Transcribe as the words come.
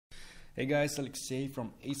Hey guys, Alexei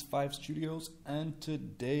from Ace5 Studios, and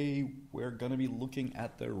today we're gonna be looking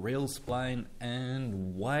at the rail spline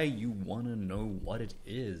and why you wanna know what it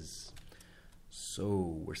is.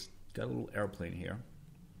 So we've got a little airplane here.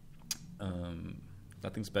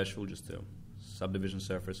 Nothing special, just a subdivision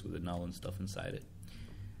surface with a null and stuff inside it.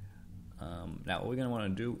 Now what we're gonna wanna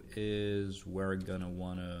do is we're gonna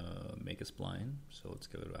wanna make a spline. So let's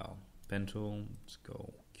go to our pen tool, let's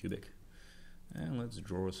go cubic. And let's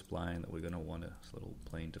draw a spline that we're going to want this little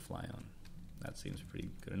plane to fly on. That seems pretty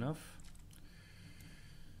good enough.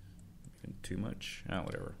 Maybe too much.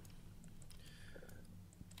 Whatever.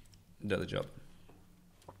 Does the job.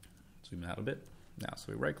 Zoom out a bit. Now,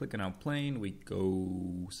 so we right click on our plane, we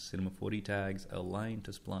go Cinema 4D tags, align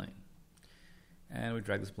to spline. And we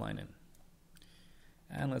drag the spline in.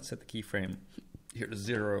 And let's set the keyframe here to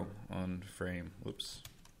 0 on frame. Whoops.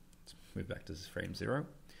 Let's move back to frame 0.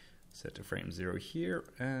 Set to frame 0 here,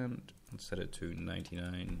 and let's set it to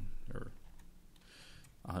 99 or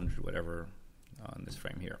 100, whatever, on this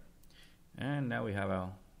frame here. And now we have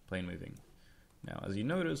our plane moving. Now, as you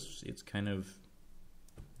notice, it's kind of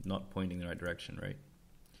not pointing in the right direction, right?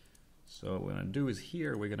 So what we're going to do is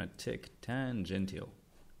here, we're going to tick tangential.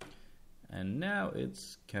 And now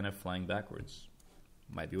it's kind of flying backwards.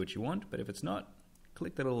 Might be what you want, but if it's not,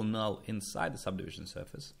 click the little null inside the subdivision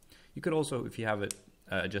surface. You could also, if you have it,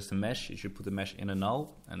 just a mesh, you should put the mesh in a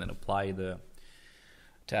null and then apply the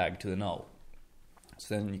tag to the null.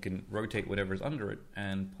 So then you can rotate whatever's under it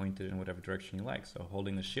and point it in whatever direction you like. So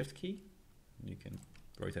holding the shift key, you can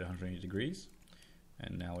rotate 180 degrees,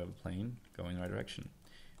 and now we have a plane going in the right direction.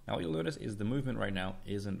 Now what you'll notice is the movement right now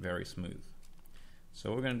isn't very smooth. So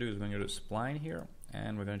what we're going to do is we're going to go to spline here,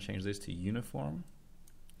 and we're going to change this to uniform.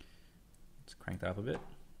 Let's crank that up a bit.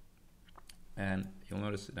 And you'll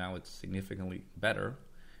notice that now it's significantly better,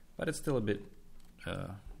 but it's still a bit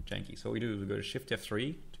janky. So what we do is we go to Shift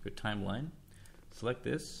F3 to go timeline, select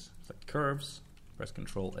this, select curves, press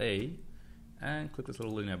Control A, and click this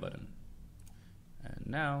little linear button. And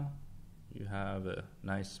now you have a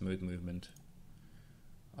nice smooth movement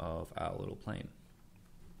of our little plane.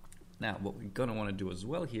 Now what we're going to want to do as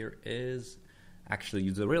well here is actually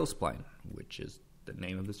use the rail spline, which is the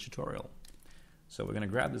name of this tutorial. So we're going to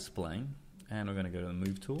grab this spline, and we're going to go to the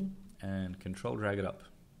move tool and control drag it up.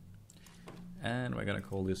 And we're going to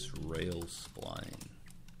call this rail spline.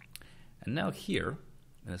 And now here,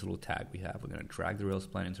 in this little tag we have, we're going to drag the rail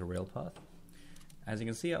spline into rail path. As you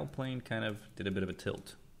can see, our plane kind of did a bit of a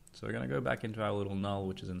tilt. So we're going to go back into our little null,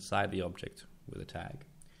 which is inside the object with a tag,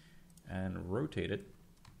 and rotate it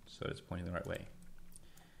so it's pointing the right way.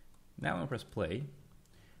 Now I'm going to press play.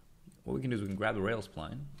 What we can do is we can grab the rail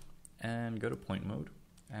spline and go to point mode.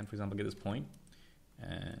 And for example, get this point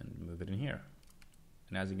and move it in here.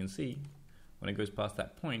 And as you can see, when it goes past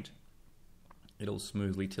that point, it'll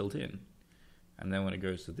smoothly tilt in. And then when it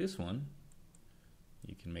goes to this one,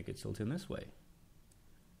 you can make it tilt in this way.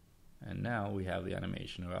 And now we have the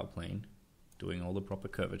animation of our plane doing all the proper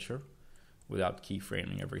curvature without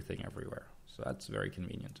keyframing everything everywhere. So that's very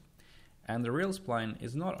convenient. And the rail spline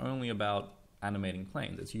is not only about animating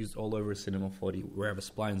planes, it's used all over Cinema 4D wherever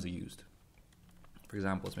splines are used. For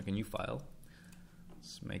example, let's make a new file.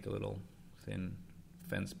 Let's make a little thin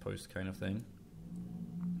fence post kind of thing.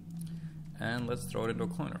 And let's throw it into a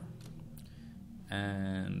cloner.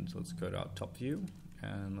 And let's go to our top view.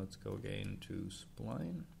 And let's go again to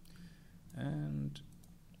spline. And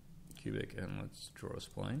cubic. And let's draw a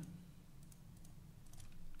spline.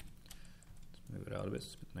 Let's move it out a bit.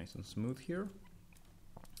 It's nice and smooth here.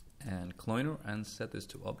 And cloner. And set this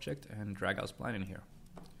to object. And drag our spline in here.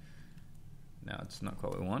 Now it's not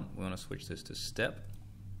quite what we want. We want to switch this to step.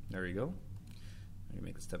 There you go. We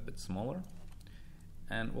make the step a bit smaller.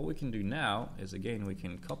 And what we can do now is, again, we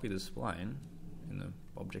can copy the spline in the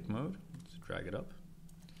object mode. Let's drag it up.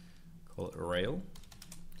 Call it rail.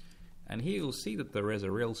 And here you'll see that there is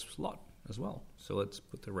a rail slot as well. So let's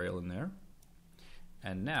put the rail in there.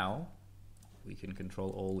 And now we can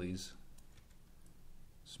control all these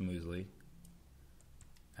smoothly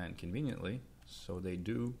and conveniently, so they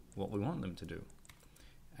do what we want them to do.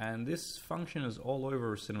 And this function is all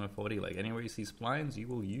over Cinema 4D. Like anywhere you see splines, you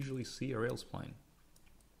will usually see a rail spline.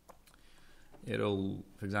 It'll,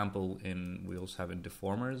 for example, we also have in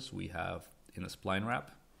deformers, we have in the spline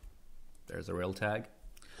wrap, there's a rail tag.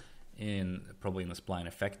 Probably in the spline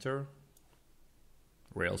effector,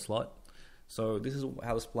 rail slot. So this is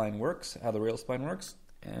how the spline works, how the rail spline works.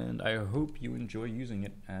 And I hope you enjoy using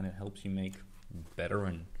it and it helps you make better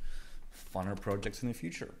and funner projects in the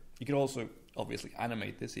future. You could also obviously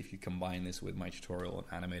animate this. If you combine this with my tutorial on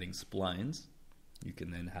animating splines, you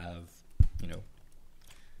can then have,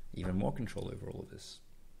 even more control over all of this.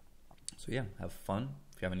 So yeah, have fun.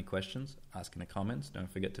 If you have any questions, ask in the comments.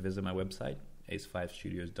 Don't forget to visit my website,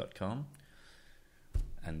 ace5studios.com.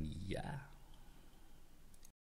 And yeah.